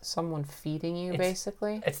like someone feeding you,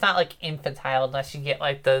 basically. It's not like infantile unless you get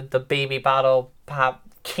like the baby bottle pop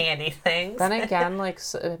candy things. Then again, like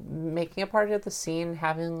making a part of the scene,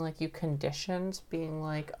 having like you conditioned, being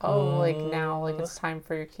like, oh, like now, like it's time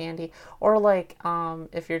for your candy, or like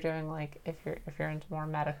if you're doing like if you're into more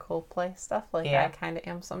medical play stuff, like Yeah. I kind of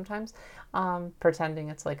am sometimes, pretending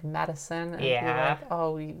it's like medicine, and be Yeah. like,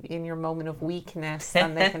 oh, in your moment of weakness,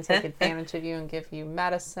 then they can take advantage of you and give you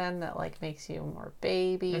medicine that like makes you more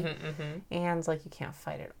baby, and like you can't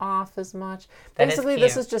fight it off as much. That is Basically,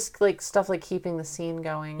 this cute. is just like stuff like keeping the scene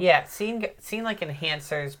going. Yeah, scene like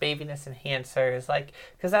enhancers, babiness enhancers, like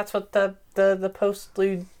because that's what the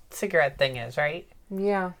post-lewd cigarette thing is, right?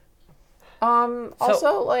 Yeah.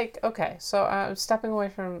 Also, like, okay, so I'm stepping away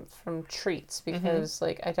from treats because,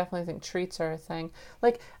 like, I definitely think treats are a thing.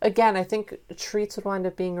 Like, again, I think treats would wind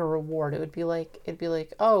up being a reward. It'd be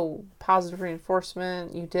like, oh, positive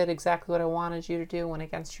reinforcement. You did exactly what I wanted you to do. Went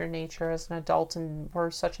against your nature as an adult and were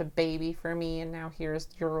such a baby for me, and now here's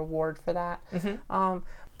your reward for that.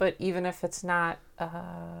 But even if it's not a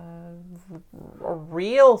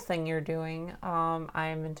real thing you're doing,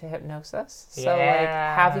 I'm into hypnosis. So, like,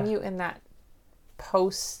 having you in that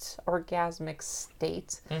post-orgasmic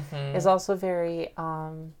state is also very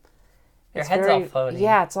Your head's all floaty.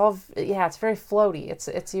 Yeah, it's very floaty.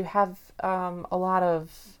 It's you have a lot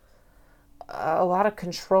of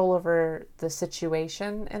control over the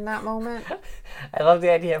situation in that moment. I love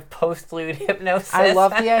the idea of post-lewd hypnosis. I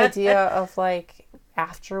love the idea of like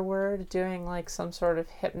afterward doing like some sort of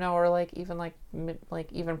hypno or like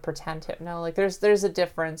even pretend hypno. Like there's a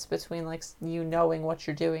difference between like you knowing what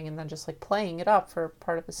you're doing and then just like playing it up for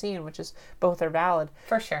part of the scene, which is both are valid.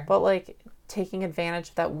 For sure. But like taking advantage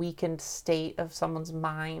of that weakened state of someone's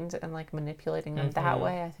mind and like manipulating them that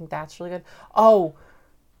way, I think that's really good. Oh,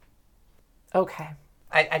 okay.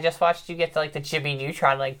 I just watched you get to like the Jimmy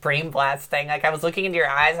Neutron like brain blast thing. Like I was looking into your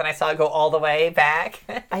eyes and I saw it go all the way back.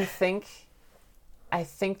 I think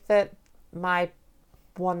that my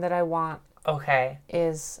one that I want Okay.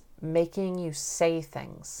 is making you say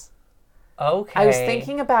things. Okay. I was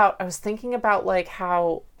thinking about like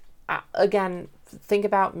how, again, think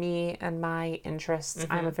about me and my interests.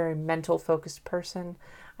 I'm a very mental focused person.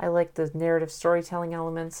 I like the narrative storytelling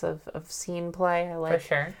elements of scene play. I like, For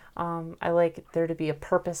sure. I like there to be a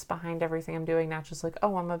purpose behind everything I'm doing, not just like,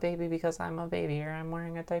 oh, I'm a baby because I'm a baby, or I'm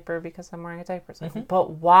wearing a diaper because I'm wearing a diaper. It's like, but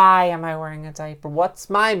why am I wearing a diaper? What's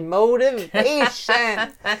my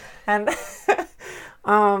motivation? And,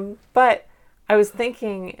 but I was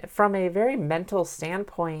thinking from a very mental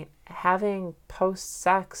standpoint, having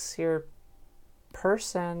post-sex your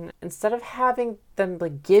person, instead of having them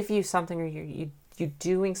like give you something or you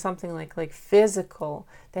doing something like physical,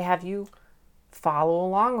 they have you follow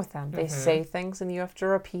along with them. They say things and you have to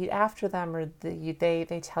repeat after them, or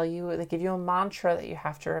they tell you, they give you a mantra that you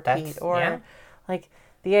have to repeat. Like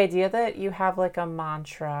the idea that you have like a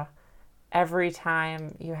mantra every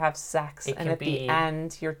time you have sex, and at the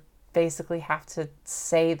end you're basically have to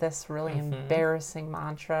say this really embarrassing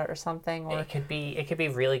mantra or something. Or it could be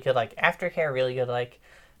really good like aftercare, really good like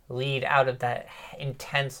lead out of that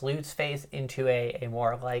intense lute's phase into a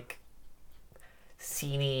more like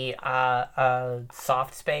sceney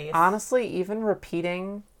soft space. Honestly, even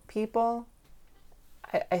repeating people,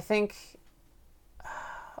 I think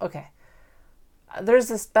okay, there's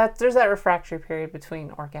that refractory period between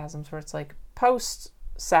orgasms where it's like post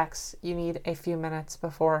sex you need a few minutes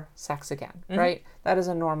before sex again, right? That is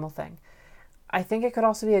a normal thing. I think it could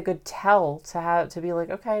also be a good tell to be like,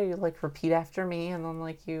 okay, you like repeat after me, and then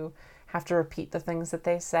like you have to repeat the things that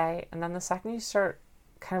they say, and then the second you start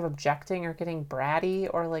kind of objecting or getting bratty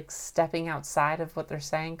or like stepping outside of what they're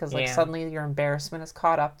saying, because like suddenly your embarrassment is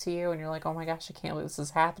caught up to you and you're like, oh my gosh, I can't believe this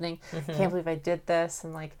is happening. I can't believe I did this.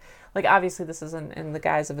 And like obviously this isn't in the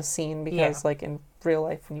guise of a scene, because like in real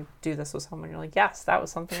life when you do this with someone, you're like, yes, that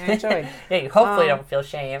was something I enjoyed. You hopefully don't feel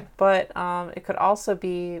shame. But it could also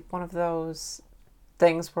be one of those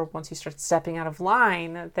things where once you start stepping out of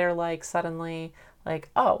line, they're like suddenly like,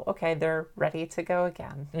 oh, okay, they're ready to go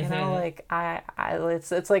again. You know, like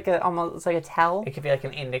it's like it's like a tell. It could be like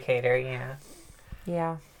an indicator,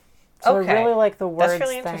 Yeah. So I really like the words. That's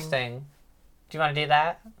really interesting. Do you want to do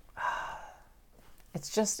that?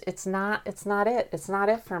 It's not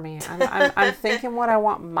it for me. I'm thinking what I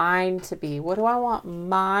want mine to be. What do I want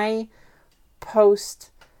my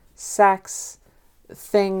post-sex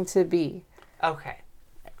thing to be? Okay.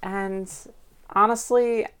 And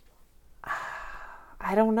honestly,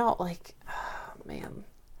 I don't know. Like, oh, man.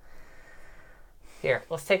 Here,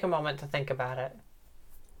 let's take a moment to think about it.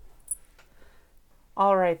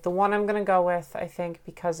 All right, the one I'm going to go with, I think,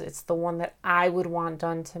 because it's the one that I would want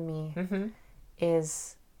done to me,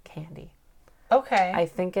 is candy. Okay. I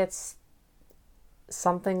think it's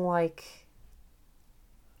something like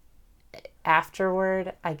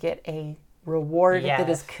afterward, I get a reward that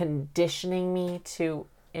is conditioning me to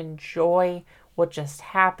enjoy what just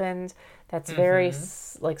happened. That's very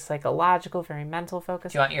like psychological, very mental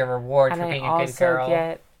focused. Do you want your reward for being a good girl? And I also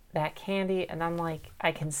get that candy, and I'm like,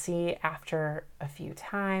 I can see after a few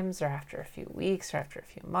times or after a few weeks or after a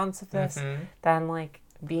few months of this, then like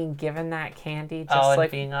being given that candy, just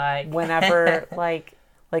like being like whenever like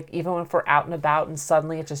even if we're out and about and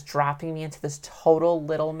suddenly it's just dropping me into this total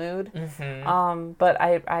little mood. But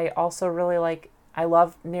I also really I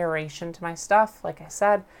love narration to my stuff, like I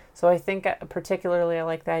said. So I think particularly I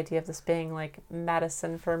like the idea of this being like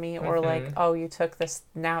medicine for me, or like, oh, you took this,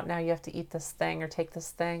 now you have to eat this thing or take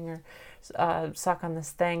this thing or suck on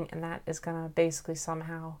this thing, and that is going to basically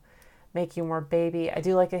somehow make you more baby. I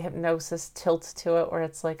do like a hypnosis tilt to it where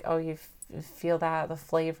it's like, oh, you feel the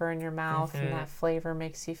flavor in your mouth, and that flavor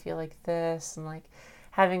makes you feel like this, and like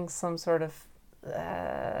having some sort of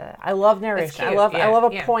I love narration. I love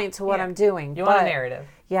a point to what I'm doing. You want a narrative.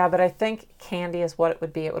 Yeah, but I think candy is what it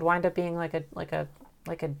would be. It would wind up being like a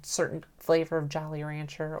certain flavor of Jolly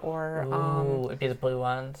Rancher, or it'd be the blue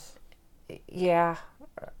ones. Yeah,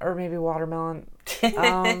 or maybe watermelon.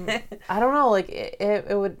 I don't know. Like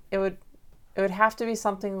it would have to be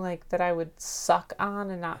something like that I would suck on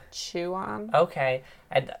and not chew on. Okay,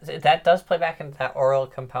 and that does play back into that oral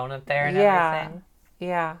component there and everything.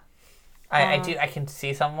 Yeah. I can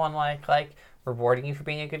see someone like rewarding you for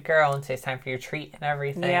being a good girl and say it's time for your treat and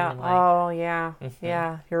everything. Yeah. And like, Oh, yeah.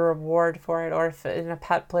 Yeah. Your reward for it. Or if in a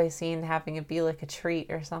pet play scene, having it be like a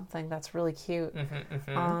treat or something. That's really cute.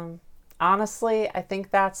 Honestly, I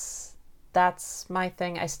think that's my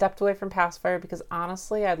thing. I stepped away from pacifier because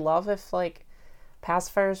honestly, I'd love if like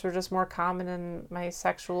pacifiers were just more common in my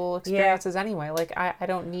sexual experiences anyway. Like I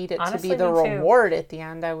don't need it Honestly, to be the me too. reward at the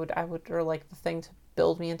end. I would or like the thing to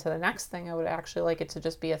build me into the next thing. I would actually like it to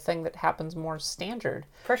just be a thing that happens more standard.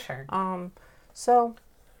 for sure. So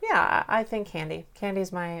yeah, I think candy.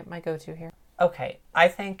 Candy's my go-to here. Okay, I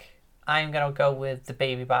think I'm gonna go with the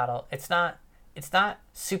baby bottle. It's not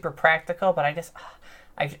super practical, but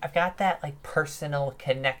I've got that like personal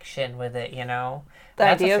connection with it, you know. The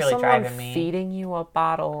That's idea of what's really someone driving me. feeding you a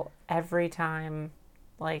bottle every time,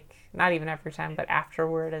 like not even every time, but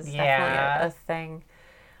afterward is definitely Yeah. a thing.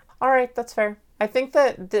 All right, that's fair. I think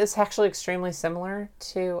that this is actually extremely similar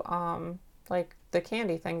to like the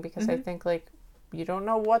candy thing because I think like you don't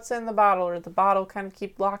know what's in the bottle or the bottle kind of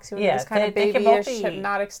locks you in Yeah, this kind of they can both babyish be-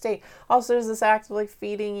 hypnotic state. Also, there's this act of like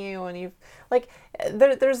feeding you and you've like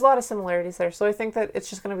there's a lot of similarities there. So I think that it's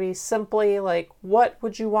just going to be simply like what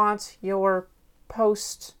would you want your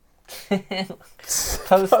post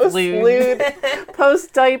Post-lewd.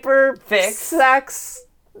 post diaper Fix. sex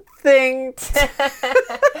thing.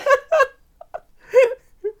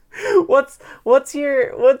 What's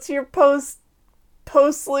your post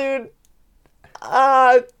lewd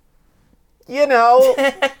you know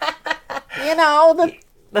the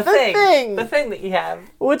The thing. The thing that you have.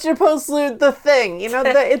 what's your post lewd the thing, you know,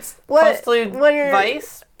 it's what Post-lewd what you're-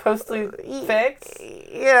 vice? Post-lewd fix?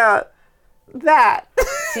 yeah, that.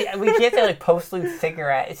 See, we can't say like post-lewd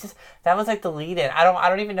cigarette. It's just, that was like the lead-in. I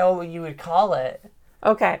don't even know what you would call it.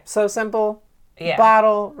 Okay, so simple. Yeah.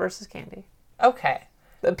 Bottle versus candy. Okay.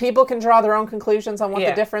 The people can draw their own conclusions on what Yeah.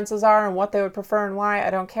 the differences are and what they would prefer and why. I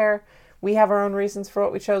don't care. We have our own reasons for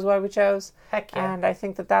what we chose, why we chose. Heck yeah. And I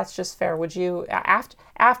think that that's just fair. Would you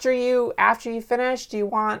after you finish? Do you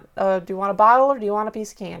want a bottle or do you want a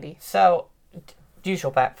piece of candy? So,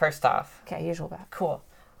 usual bet, first off. Okay, usual bet. Cool.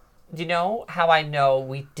 Do you know how I know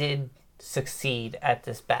we did succeed at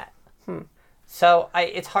this bet? So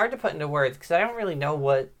it's hard to put into words because I don't really know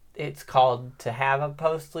what it's called to have a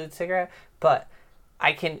post-lewd cigarette, but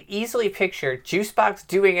I can easily picture Juicebox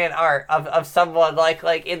doing an art of someone like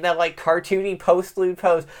in the like cartoony post-lewd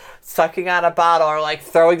pose, sucking on a bottle or like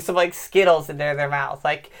throwing some like Skittles in their mouth.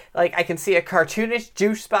 Like I can see a cartoonish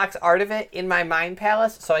Juicebox art of it in my mind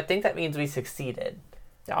palace. So I think that means we succeeded.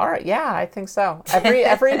 All right, yeah, I think so.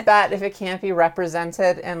 Every bet, if it can't be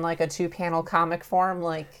represented in like a 2-panel comic form,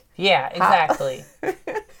 like Yeah, exactly.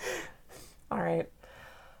 all right,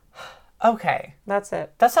 Okay, that's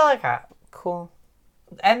it. that's all I got. Cool.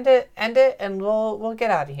 End it, and we'll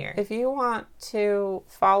get out of here. If you want to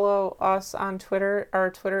follow us on Twitter,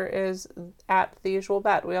 our Twitter is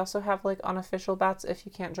 @theusualbet. We also have like unofficial bets if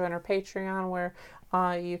you can't join our Patreon, where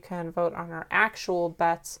you can vote on our actual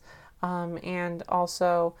bets, and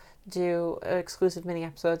also do exclusive mini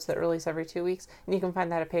episodes that release every 2 weeks. And you can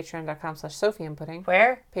find that at patreon.com/SophieandPudding.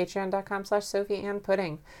 Where?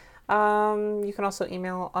 Patreon.com/SophieandPudding. You can also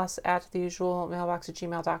email us at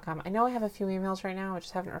theusualmailbox@gmail.com. I know I have a few emails right now. I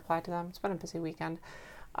just haven't replied to them. It's been a busy weekend.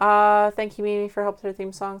 Thank you, Mimi, for helping with our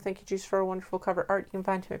theme song. Thank you, Juice, for a wonderful cover art. You can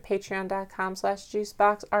find him at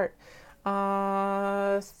patreon.com/juiceboxart.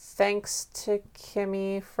 Thanks to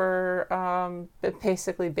Kimmy for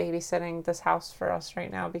basically babysitting this house for us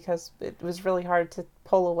right now because it was really hard to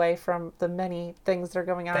pull away from the many things that are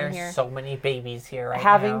going on There's here. so many babies here right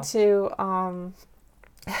Having now. to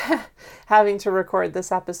having to record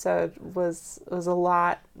this episode was a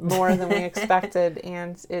lot more than we expected,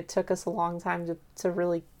 and it took us a long time to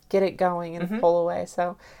really get it going and pull away.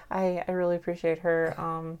 So I really appreciate her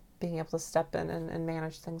being able to step in and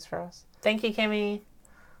manage things for us. Thank you, Kimmy.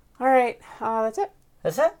 All right, that's it.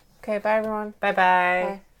 That's it. Okay, bye everyone. Bye-bye.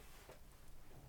 Bye.